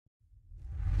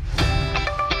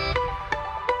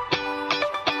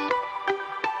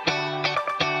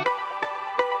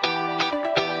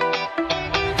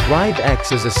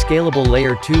RiveX is a scalable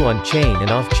Layer 2 on-chain and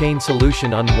off-chain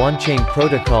solution on Wanchain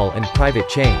protocol and private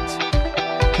chains.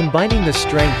 Combining the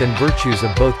strength and virtues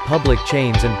of both public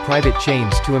chains and private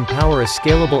chains to empower a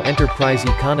scalable enterprise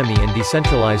economy and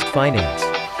decentralized finance.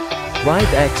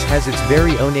 RiveX has its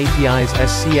very own APIs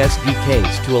Sc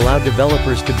SDKs to allow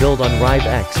developers to build on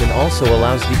RiveX and also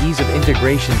allows the ease of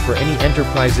integration for any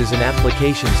enterprises and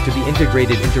applications to be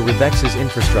integrated into RiveX's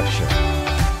infrastructure.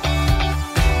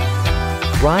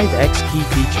 RiveX key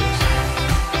features.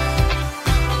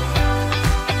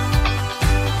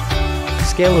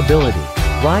 Scalability.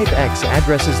 RiveX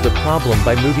addresses the problem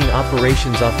by moving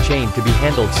operations off-chain to be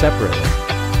handled separately.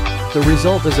 The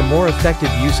result is a more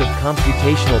effective use of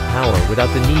computational power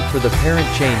without the need for the parent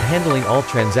chain handling all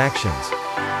transactions.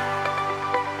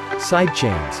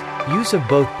 Sidechains. Use of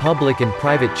both public and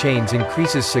private chains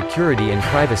increases security and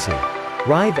privacy.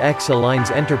 RiveX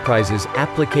aligns enterprises,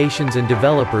 applications and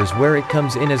developers where it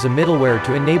comes in as a middleware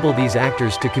to enable these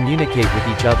actors to communicate with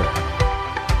each other.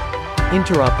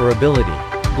 Interoperability.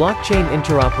 Blockchain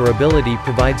interoperability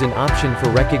provides an option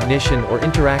for recognition or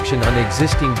interaction on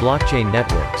existing blockchain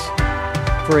networks.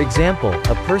 For example,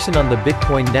 a person on the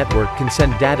Bitcoin network can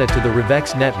send data to the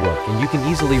RiveX network and you can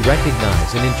easily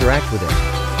recognize and interact with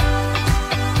it.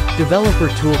 Developer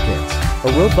toolkits.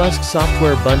 A robust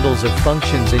software bundles of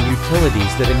functions and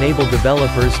utilities that enable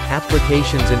developers,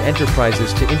 applications and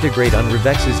enterprises to integrate on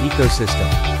RiveX's ecosystem.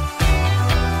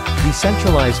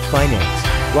 Decentralized finance.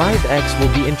 RiveX will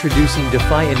be introducing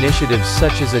DeFi initiatives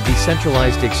such as a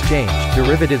decentralized exchange,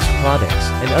 derivatives products,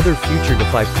 and other future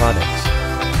DeFi products.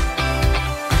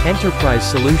 Enterprise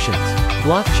solutions.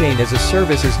 Blockchain as a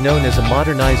service is known as a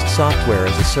modernized software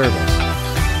as a service.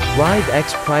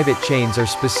 RiveX private chains are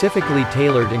specifically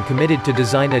tailored and committed to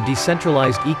design a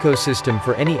decentralized ecosystem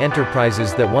for any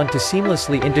enterprises that want to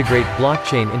seamlessly integrate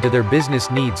blockchain into their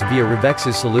business needs via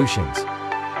RiveX's solutions.